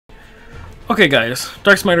Okay guys,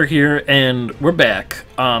 Darksmiter here, and we're back.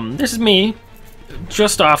 This is me,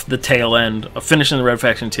 just off the tail end of finishing the Red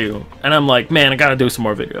Faction 2, and I'm like, man, I gotta do some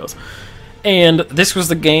more videos. And this was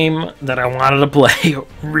the game that I wanted to play,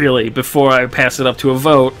 really, before I passed it up to a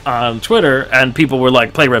vote on Twitter, and people were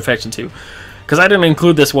like, play Red Faction 2. Because I didn't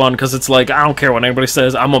include this one, because it's like, I don't care what anybody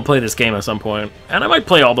says, I'm gonna play this game at some point. And I might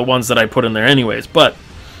play all the ones that I put in there anyways, but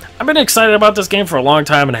I've been excited about this game for a long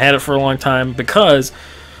time, and had it for a long time, because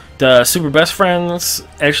the Super Best Friends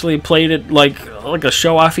actually played it like a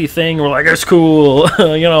show-offy thing. We're like, it's cool,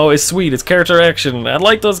 you know, it's sweet, it's character action. I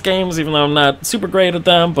like those games, even though I'm not super great at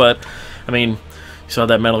them. But I mean, you saw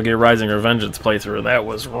that Metal Gear Rising Revengeance playthrough. That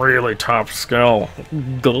was really top skill.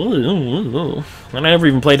 And I never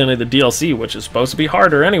even played any of the DLC, which is supposed to be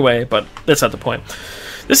harder anyway. But that's not the point.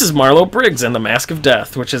 This is Marlow Briggs and the Mask of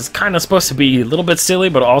Death, which is kind of supposed to be a little bit silly,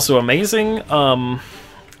 but also amazing.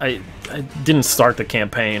 I didn't start the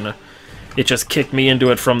campaign. It just kicked me into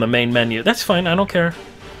it from the main menu. That's fine, I don't care.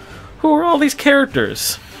 Who are all these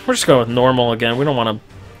characters? We're just going with normal again. We don't want to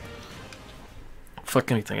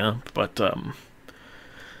fuck anything up, but,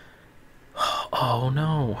 oh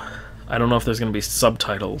no. I don't know if there's going to be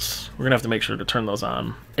subtitles. We're going to have to make sure to turn those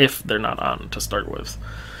on, if they're not on to start with.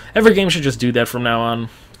 Every game should just do that from now on.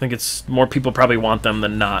 I think it's more people probably want them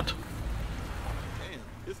than not.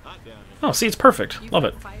 Oh, see, it's perfect. Love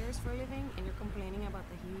it. Fires for a living, and you're complaining about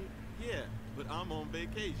the heat. Yeah, but I'm on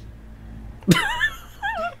vacation.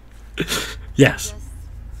 Yes. I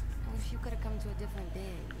wish you could have come to a different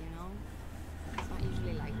day, you know? It's not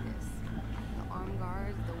usually like this. The armed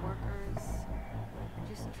guards, the workers, are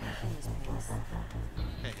just trapped in this place.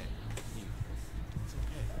 Hey, it's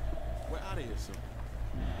okay. We're out of here soon.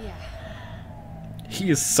 Yeah.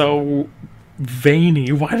 He is so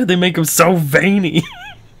veiny. Why did they make him so veiny?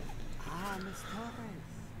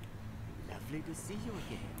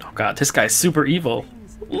 Oh god, this guy's super evil.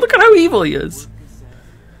 Look at how evil he is.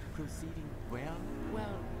 Well,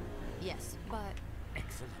 yes, but...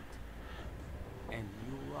 Excellent. And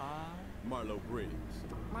you are? Marlow Briggs.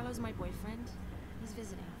 Marlow's my boyfriend. He's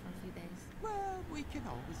visiting for a few days. Well, we can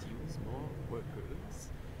always use more workers.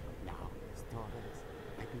 Now, Torres,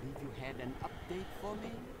 I believe you had an update for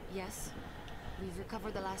me? Yes. We've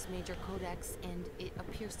recovered the last major codex, and it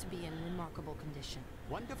appears to be in remarkable condition.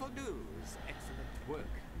 Wonderful news. Excellent work,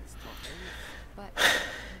 Miss Torres. But...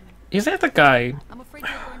 Is that the guy? I'm afraid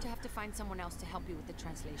you're going to have to find someone else to help you with the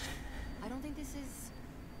translation. I don't think this is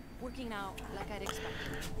working out like I'd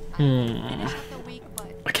expected. I finished out the week,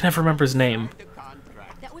 but I can never remember his name. The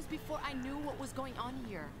contract. that was before I knew what was going on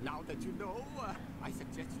here. Now that you know, I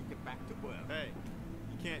suggest you get back to work. Hey,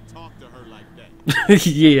 you can't talk to her like that.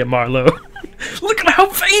 Yeah, Marlow. Look at how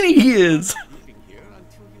veiny he is. Leaving here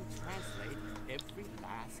until you translate every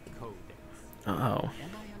last codex. Uh-oh.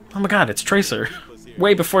 Oh my god, it's Tracer.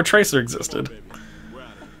 Way before Tracer existed. We're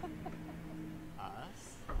out of here.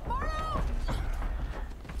 Marlow!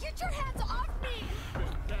 Get your hands off me!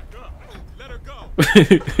 Back up. Let her go.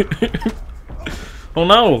 Oh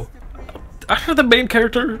no. I heard the main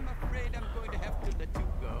character. I'm afraid I'm going to have to let you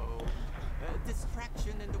go.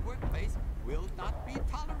 Distraction in the workplace will not be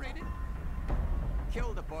tolerated.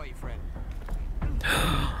 Kill the boyfriend.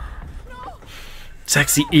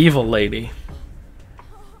 Sexy evil lady.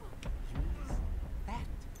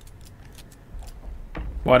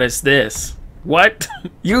 What is this? What?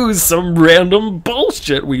 Use some random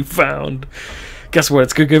bullshit we found. Guess what?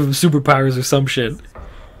 It's gonna give him superpowers or some shit. When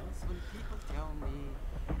people tell me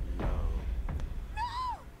no.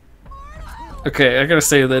 Okay, I gotta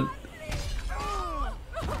say that.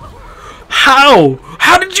 How?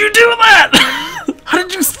 How did you do that? How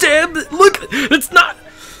did you stab? Look, it's not.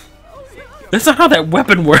 That's not how that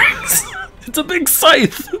weapon works. It's a big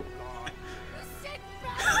scythe.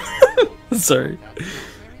 Sorry. Very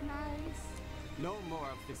nice. No more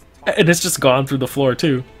of this talk. And it's just gone through the floor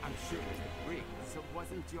too. I'm sure Mr. Briggs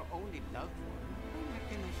wasn't your only loved one. I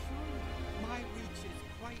can assure you, my reach is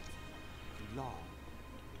quite long.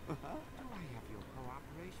 Do I have your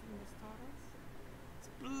cooperation, Miss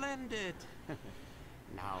Torres? Splendid.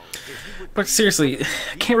 Now, if you would But seriously,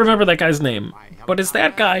 I can't remember that guy's name. But is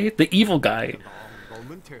that guy the evil guy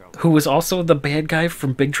momentarily who was also the bad guy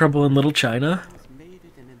from Big Trouble in Little China? made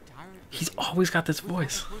it an entire He's always got this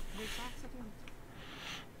voice. workplace accident.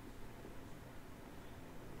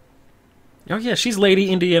 Oh yeah, she's Lady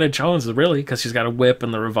Indiana Jones, really, because she's got a whip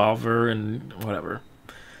and the revolver and whatever.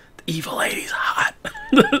 The evil lady's hot.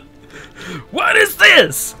 What is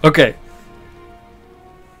this? Okay.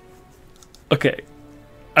 Okay.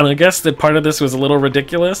 And I guess that part of this was a little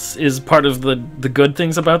ridiculous, is part of the good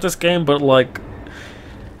things about this game, but like...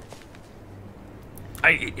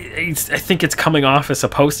 I think it's coming off as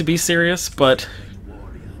supposed to be serious, but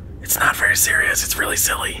it's not very serious. It's really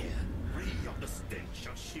silly.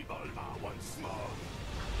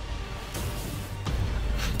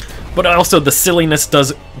 But also, the silliness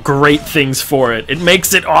does great things for it. It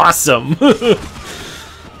makes it awesome.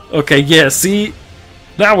 Okay, yeah, see?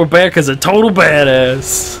 Now we're back as a total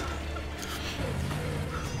badass.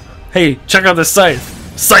 Hey, check out this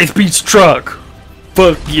scythe. Scythe beats truck.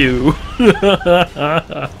 Fuck you.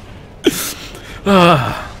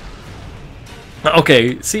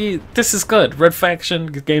 Okay, see, this is good. Red Faction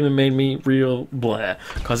game that made me real blah,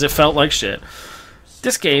 because it felt like shit.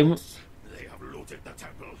 This game...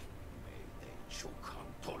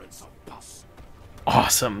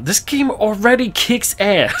 Awesome. This game already kicks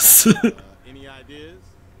ass. Any ideas?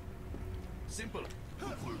 Simple.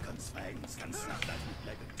 Vulcan's fangs can snap that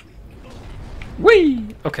like a twig. Whee!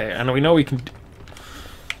 Okay, and we know we can...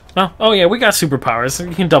 Oh yeah, we got superpowers.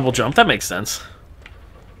 We can double jump. That makes sense.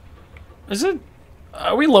 Is it...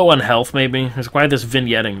 Are we low on health, maybe? Why this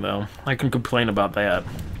vignetting, though? I can complain about that.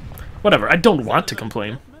 Whatever, I don't want to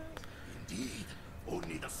complain.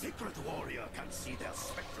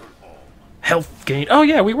 Health gain. Oh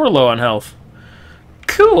yeah, we were low on health.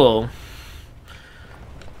 Cool.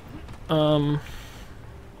 I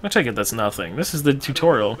take it that's nothing. This is the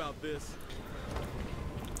tutorial.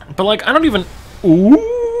 But like, I don't even... Ooh!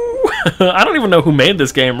 I don't even know who made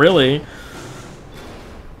this game, really.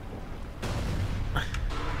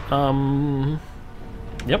 Yep,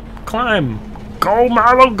 climb. Go,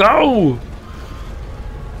 Marlow, go!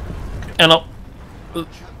 And I'll...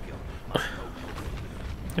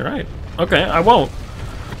 You're right. Okay, I won't.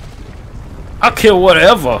 I'll kill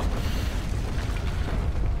whatever.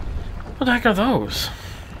 What the heck are those?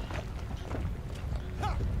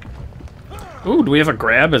 Ooh, do we have a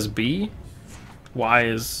grab as B? Why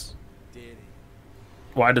is...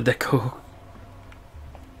 Why did that go...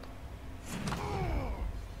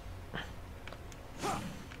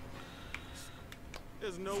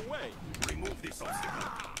 There's no way. Remove this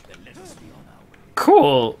obstacle, then let us be on our way.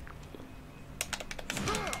 Cool.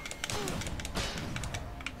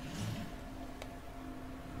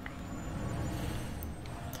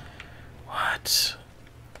 What?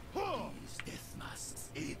 These death masks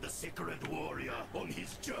aid the sacred warrior on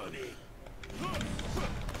his journey.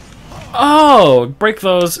 Oh, break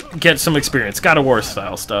those, get some experience. God of War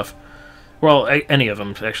style stuff. Well, any of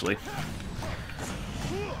them, actually.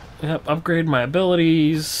 Yep, upgrade my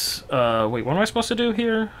abilities. Wait, what am I supposed to do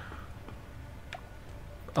here?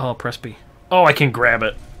 Oh, press B. Oh, I can grab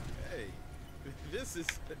it. Hey, this is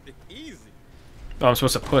easy. Oh, I'm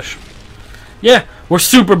supposed to push. Yeah, we're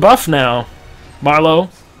super buff now,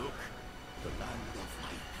 Marlow.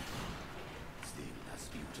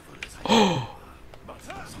 Oh,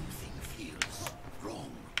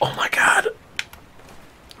 oh my God!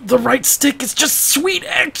 The right stick is just sweet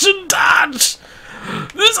action dodge.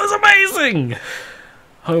 This is amazing.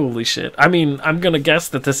 Holy shit! I mean, I'm gonna guess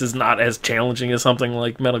that this is not as challenging as something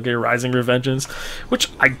like Metal Gear Rising: Revengeance,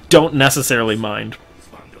 which I don't necessarily mind.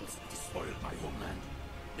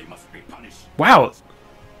 Wow.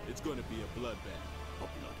 It's going to be a bloodbath.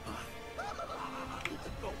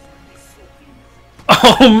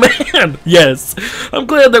 Oh man, yes. I'm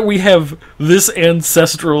glad that we have this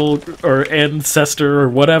ancestral or ancestor or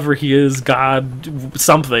whatever he is, god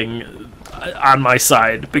something, on my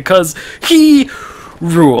side, because he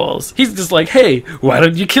rules. He's just like, hey, why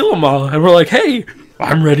don't you kill them all? And we're like, hey,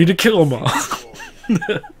 I'm ready to kill them all.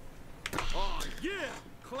 Oh yeah,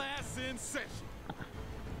 class in session.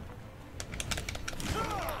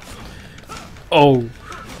 Oh,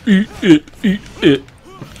 eat it, eat it.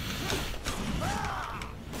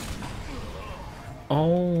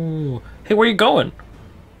 Oh, hey, where you going?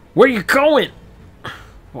 Where you going?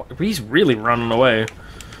 Well, he's really running away.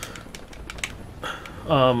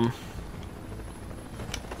 I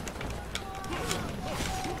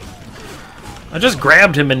just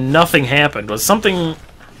grabbed him and nothing happened. Was something...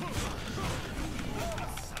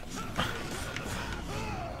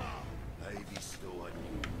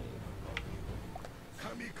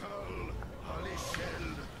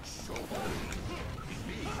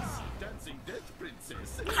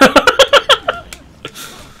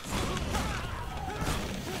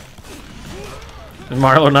 Is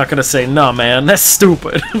Marlow not gonna say, nah, man, that's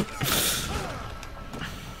stupid.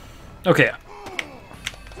 Okay.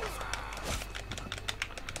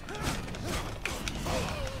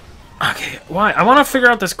 Okay, why? I want to figure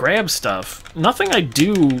out this grab stuff. Nothing I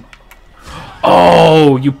do...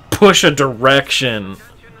 Oh, you push a direction.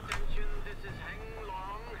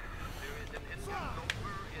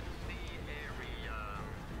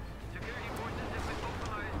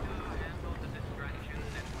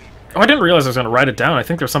 Oh, I didn't realize I was going to write it down. I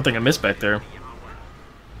think there's something I missed back there.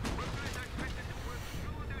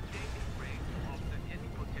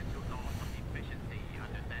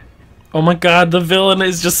 Oh my god, the villain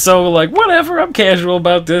is just so like, whatever, I'm casual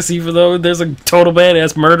about this, even though there's a total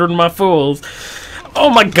badass murdering my fools. Oh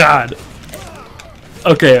my god.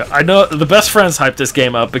 Okay, I know the best friends hype this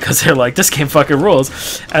game up because they're like, this game fucking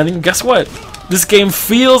rules. And then guess what? This game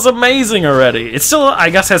feels amazing already. It still, I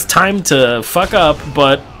guess, has time to fuck up,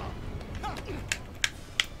 but...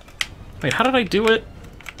 Wait, how did I do it?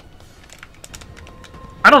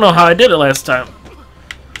 I don't know how I did it last time.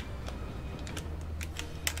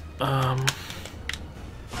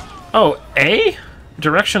 Oh, A?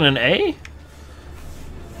 Direction in A?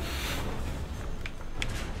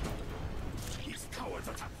 These cowards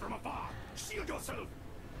attack from afar. Shield yourself.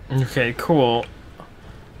 Okay, cool.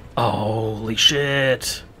 Holy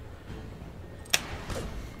shit.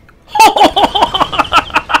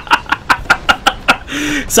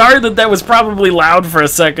 Sorry that was probably loud for a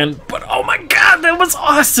second, but oh my god, that was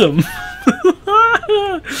awesome!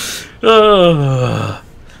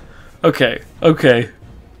 Okay, okay.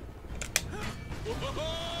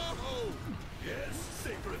 Yes,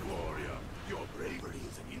 sacred warrior. Your bravery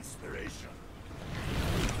is an inspiration.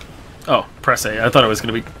 Oh, press A. I thought it was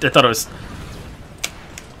gonna be... I thought it was...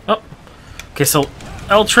 Oh. Okay, so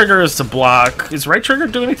L trigger is to block. Is right trigger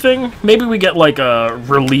do anything? Maybe we get like a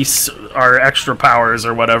release our extra powers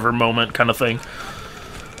or whatever moment kind of thing.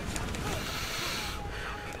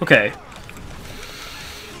 Okay.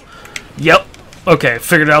 Yep. Okay,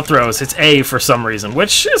 figured out throws. It's A for some reason,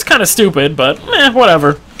 which is kind of stupid, but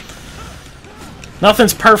whatever.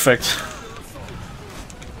 Nothing's perfect.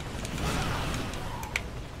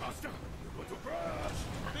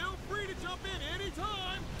 Feel free to jump in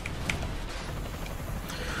anytime.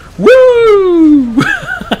 Woo!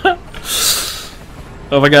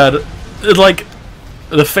 Oh my god. Like,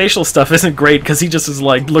 the facial stuff isn't great because he just is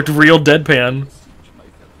like, looked real deadpan.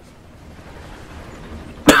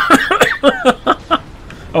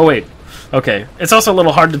 Oh wait. Okay. It's also a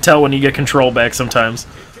little hard to tell when you get control back sometimes.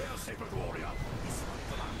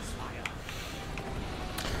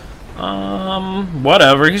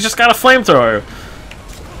 Whatever. He's just got a flamethrower.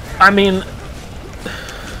 I mean...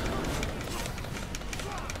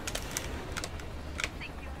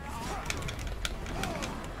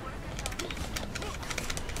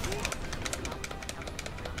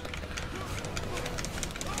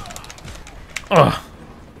 Ugh.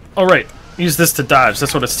 Oh, right. Use this to dodge.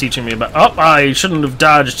 That's what it's teaching me about. Oh, I shouldn't have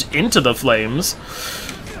dodged into the flames.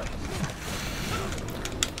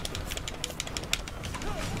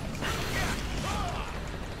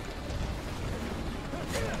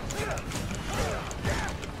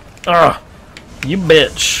 Ugh. You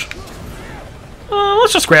bitch.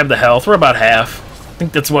 Let's just grab the health. We're about half. I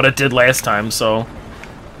think that's what it did last time, so...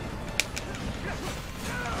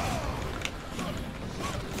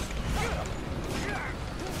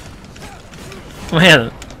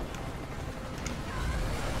 Man.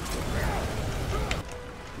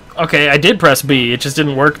 Okay, I did press B. It just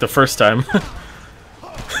didn't work the first time.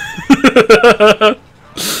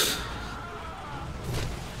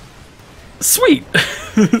 Sweet.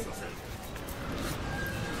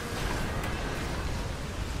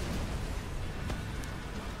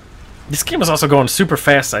 This game is also going super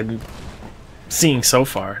fast. I'm seeing so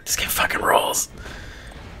far. This game fucking rolls.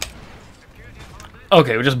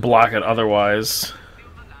 Okay, we just block it otherwise.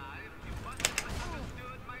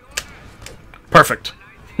 Perfect.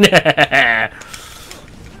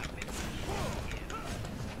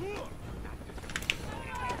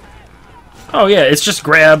 Oh yeah, it's just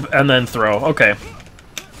grab and then throw. Okay.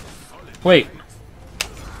 Wait.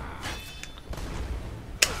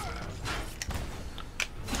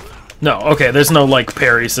 No, okay, there's no like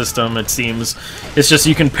parry system, it seems. It's just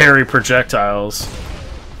you can parry projectiles.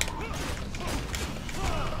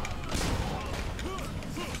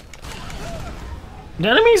 The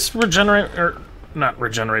enemies regenerate, or not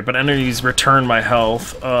regenerate, but enemies return my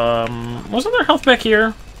health. Wasn't there health back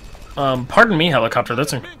here? Pardon me, helicopter.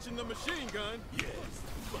 That's Mention the machine gun. Yes,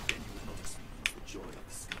 but then you will not experience the joy of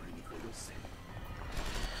discovering it for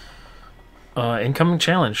yourself. Incoming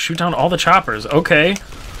challenge. Shoot down all the choppers. Okay.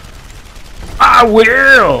 I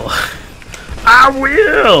will! I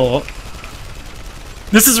will!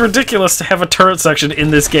 This is ridiculous to have a turret section in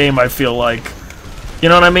this game, I feel like. You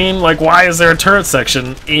know what I mean? Like, why is there a turret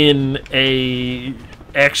section in a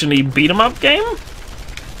action-y beat-em-up game?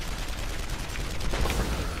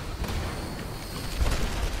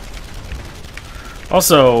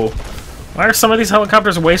 Also, why are some of these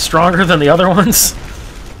helicopters way stronger than the other ones?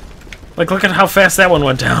 Like, look at how fast that one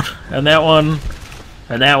went down. And that one,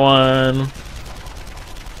 And that one.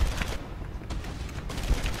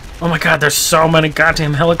 Oh my god, there's so many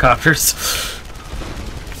goddamn helicopters.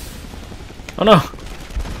 Oh no.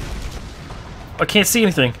 I can't see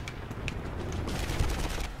anything.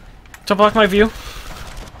 Don't block my view.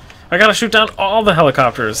 I gotta shoot down all the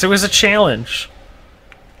helicopters. It was a challenge.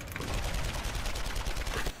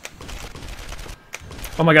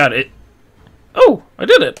 Oh my god, it... Oh, I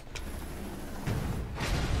did it.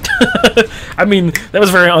 I mean, that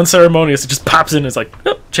was very unceremonious. It just pops in and it's like,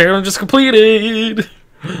 oh, challenge just completed.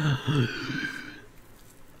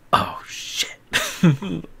 Oh, shit.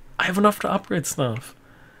 I have enough to upgrade stuff.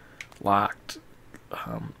 Locked.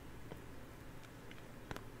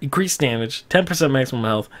 Increased damage, 10% maximum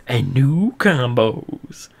health, and new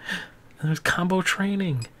combos. And there's combo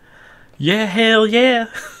training. Yeah, hell yeah.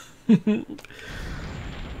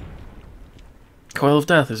 Coil of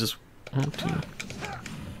Death is just 1, 2.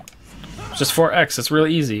 It's just 4x. It's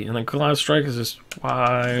really easy. And then Cloud Strike is just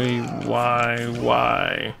why.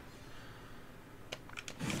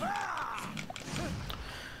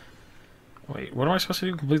 Wait, what am I supposed to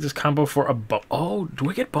do? Complete this combo for a oh, do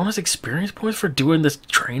we get bonus experience points for doing this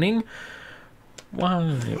training?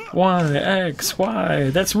 Y, X, Y.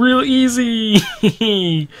 That's real easy.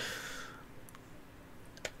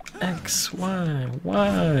 X, Y,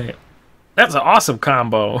 Y. That's an awesome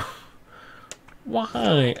combo.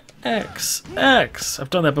 Y, X, X. I've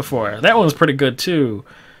done that before. That one's pretty good too.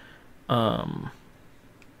 Y,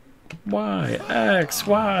 X,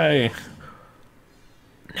 Y.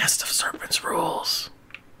 Nest of Serpents rules.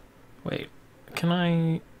 Wait, can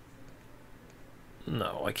I...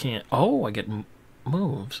 No, I can't. Oh, I get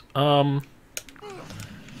moves.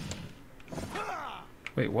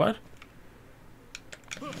 Wait, what?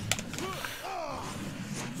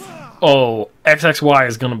 Oh, XXY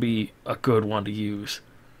is gonna be a good one to use.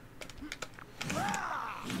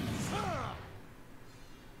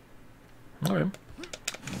 Okay.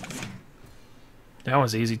 That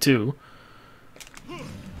one's easy too.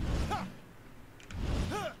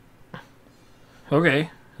 Okay,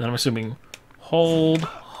 then I'm assuming hold.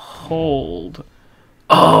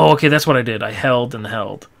 Oh, okay, that's what I did. I held and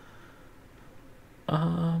held.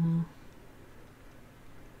 Oh,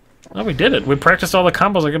 we did it. We practiced all the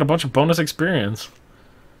combos. I got a bunch of bonus experience.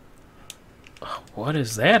 What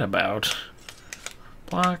is that about?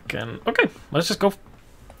 Block and... Okay, let's just go...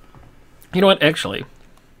 You know what, actually.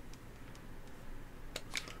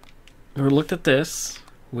 We looked at this.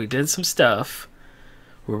 We did some stuff.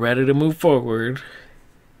 We're ready to move forward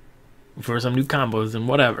for some new combos and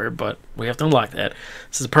whatever, but we have to unlock that.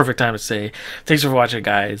 This is a perfect time to say thanks for watching,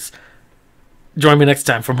 guys. Join me next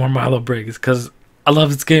time for more Marlow Briggs, because I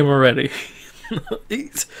love this game already.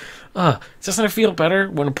 Doesn't it feel better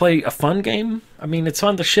when I play a fun game? I mean, it's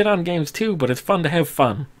fun to shit on games too, but it's fun to have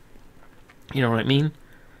fun. You know what I mean?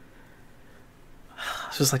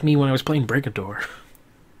 It's just like me when I was playing Breakador.